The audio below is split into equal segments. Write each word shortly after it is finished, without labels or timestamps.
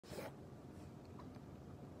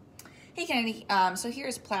Hey Kennedy, so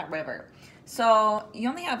here's Platte River. So you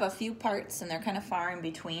only have a few parts and they're kind of far in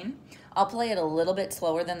between. I'll play it a little bit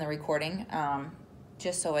slower than the recording,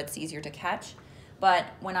 just so it's easier to catch. But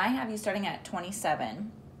when I have you starting at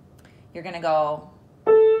 27, you're gonna go.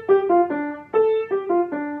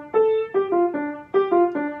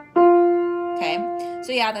 Okay,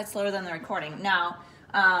 so yeah, that's slower than the recording. Now,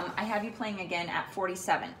 I have you playing again at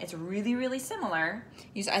 47. It's really, really similar.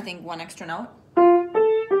 Use, I think, one extra note.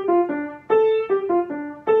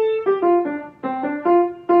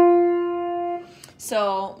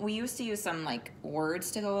 So we used to use some like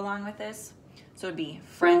words to go along with this. So it'd be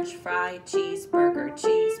French fry,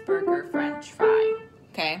 cheeseburger, French fry.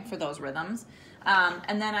 Okay, for those rhythms.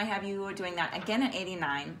 And then I have you doing that again at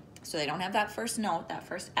 89. So they don't have that first note, that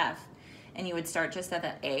first F. And you would start just at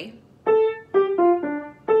that A.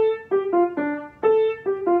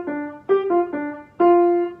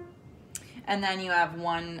 And then you have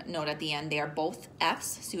one note at the end. They are both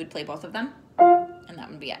Fs, so you would play both of them. And that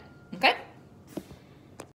would be it. Okay?